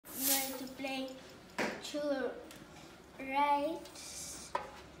right,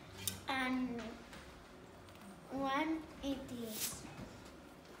 and one it is.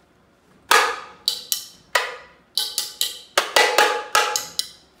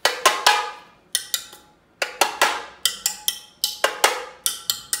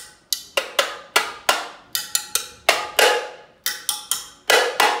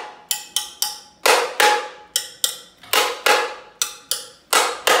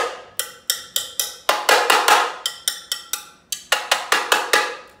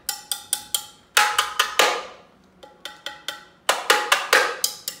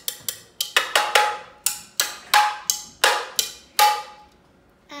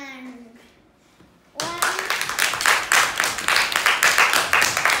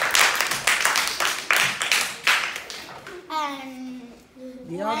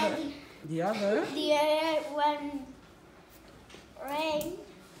 The other one rain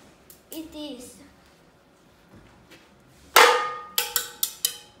it is.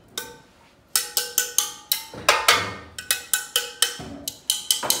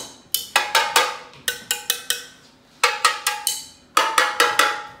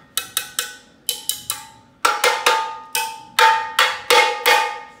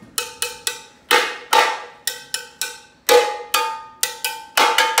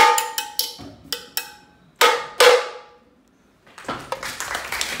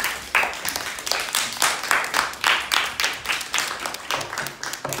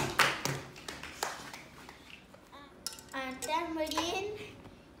 Tambourine,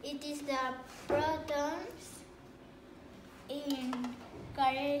 it is the protons in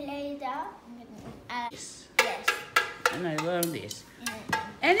Violeta. Yes. Yes. And I learned this.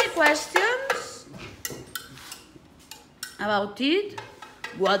 Any questions about it?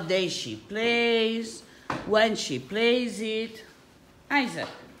 What day she plays? When she plays it? Isaac.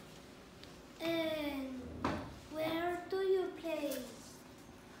 Where do you play this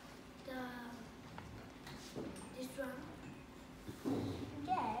drum?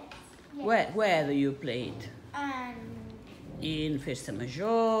 Yes. Where do you play it? In Festa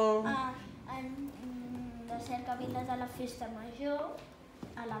Major? De ser capital de la Festa Major,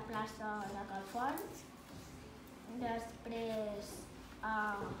 a la plaça de Calfons. Després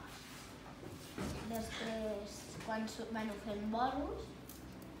quan van fent bolos.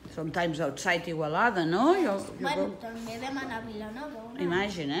 Sometimes outside Igualada, no? També vam anar a Vilanova.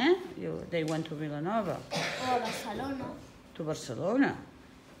 Imagine, eh? They went to Vilanova. O a Barcelona. To Barcelona.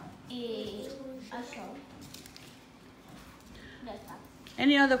 I això. Ja està.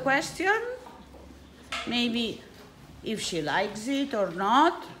 Any other question? Maybe if she likes it or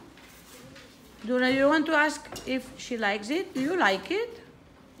not? Duna, you want to ask if she likes it? Do you like it?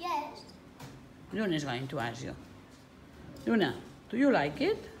 Yes. Duna is going to ask you. Duna, do you like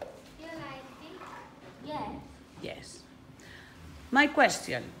it? You like it? Yes. Yes. My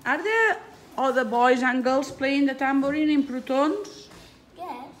question, are there other boys and girls playing the tambourine in Protons?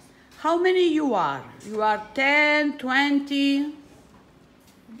 Yes. How many you are? You are 10, 20?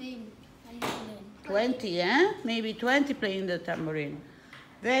 20, eh? Maybe 20 playing the tambourine.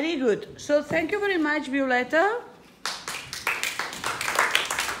 Very good. So thank you very much, Violeta,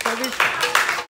 for this